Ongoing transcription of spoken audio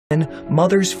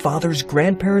mothers, fathers,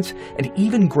 grandparents, and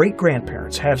even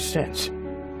great-grandparents have since.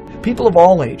 People of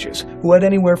all ages who had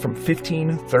anywhere from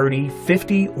 15, 30,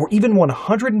 50, or even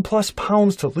 100+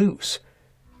 pounds to lose.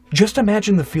 Just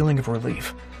imagine the feeling of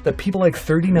relief that people like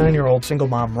 39-year-old single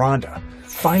mom Rhonda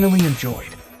finally enjoyed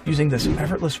using this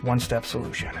effortless one-step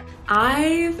solution.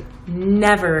 I've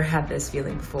never had this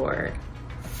feeling before.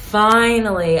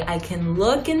 Finally, I can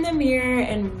look in the mirror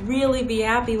and really be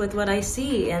happy with what I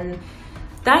see, and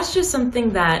that's just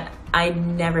something that I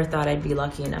never thought I'd be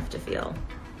lucky enough to feel.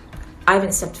 I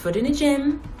haven't stepped foot in a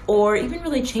gym or even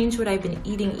really changed what I've been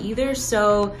eating either,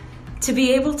 so to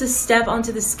be able to step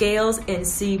onto the scales and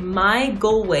see my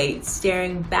goal weight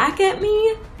staring back at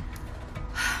me,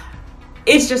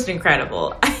 it's just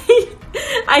incredible.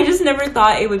 I just never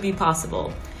thought it would be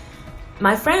possible.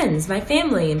 My friends, my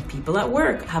family, and people at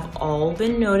work have all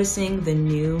been noticing the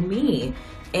new me,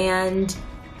 and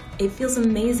it feels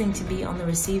amazing to be on the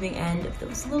receiving end of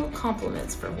those little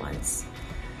compliments for once.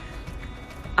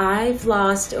 I've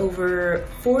lost over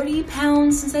 40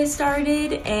 pounds since I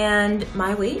started, and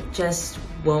my weight just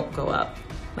won't go up.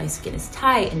 My skin is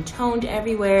tight and toned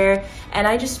everywhere, and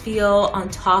I just feel on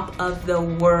top of the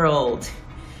world.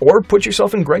 Or put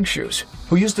yourself in Greg's shoes,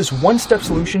 who used this one-step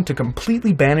solution to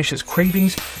completely banish his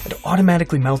cravings and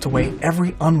automatically melt away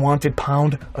every unwanted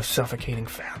pound of suffocating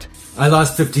fat. I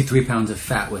lost 53 pounds of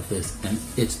fat with this, and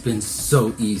it's been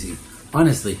so easy.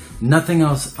 Honestly, nothing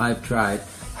else I've tried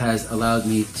has allowed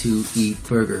me to eat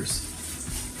burgers,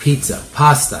 pizza,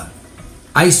 pasta,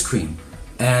 ice cream,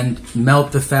 and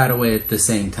melt the fat away at the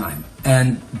same time.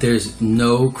 And there's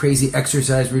no crazy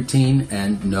exercise routine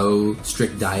and no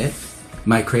strict diet.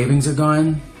 My cravings are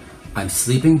gone. I'm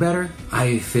sleeping better.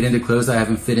 I fit into clothes I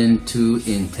haven't fit into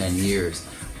in 10 years.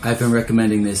 I've been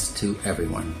recommending this to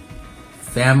everyone.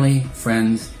 Family,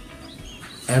 friends,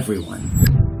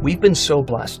 everyone. We've been so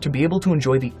blessed to be able to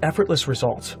enjoy the effortless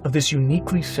results of this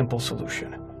uniquely simple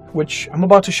solution, which I'm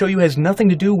about to show you has nothing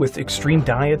to do with extreme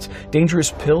diets,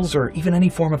 dangerous pills, or even any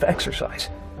form of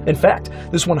exercise. In fact,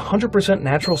 this 100%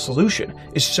 natural solution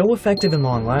is so effective and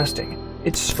long-lasting,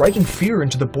 it's striking fear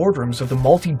into the boardrooms of the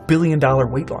multi-billion-dollar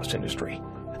weight loss industry.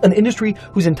 An industry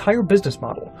whose entire business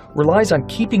model relies on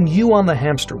keeping you on the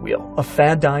hamster wheel of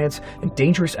fad diets and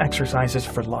dangerous exercises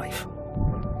for life.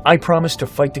 I promise to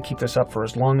fight to keep this up for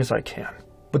as long as I can.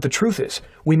 But the truth is,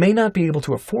 we may not be able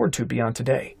to afford to beyond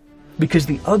today. Because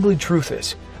the ugly truth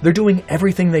is, they're doing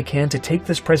everything they can to take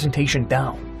this presentation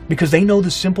down. Because they know the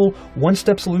simple,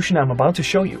 one-step solution I'm about to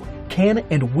show you can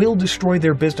and will destroy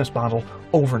their business model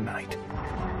overnight.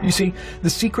 You see, the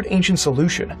secret ancient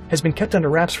solution has been kept under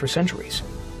wraps for centuries.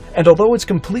 And although it's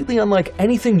completely unlike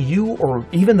anything you or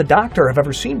even the doctor have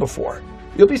ever seen before,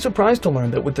 you'll be surprised to learn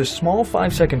that with this small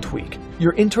 5-second tweak,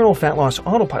 your internal fat loss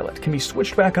autopilot can be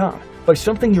switched back on by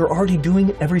something you're already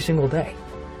doing every single day.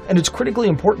 And it's critically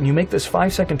important you make this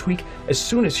 5-second tweak as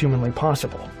soon as humanly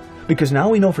possible, because now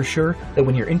we know for sure that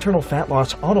when your internal fat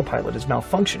loss autopilot is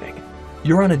malfunctioning,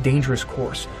 you're on a dangerous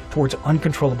course towards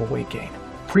uncontrollable weight gain,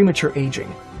 premature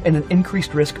aging, and an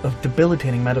increased risk of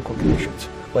debilitating medical conditions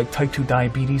like type 2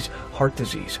 diabetes, heart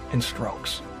disease, and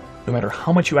strokes, no matter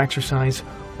how much you exercise,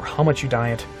 or how much you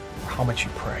diet, or how much you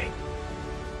pray.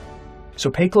 So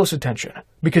pay close attention,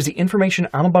 because the information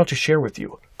I'm about to share with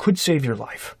you could save your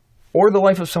life, or the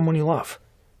life of someone you love.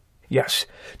 Yes,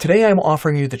 today I'm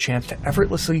offering you the chance to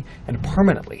effortlessly and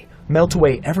permanently melt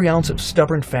away every ounce of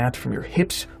stubborn fat from your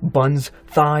hips, buns,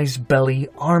 thighs, belly,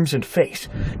 arms, and face,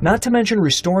 not to mention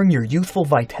restoring your youthful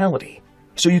vitality,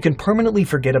 so you can permanently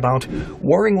forget about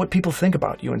worrying what people think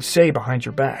about you and say behind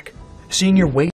your back, seeing your weight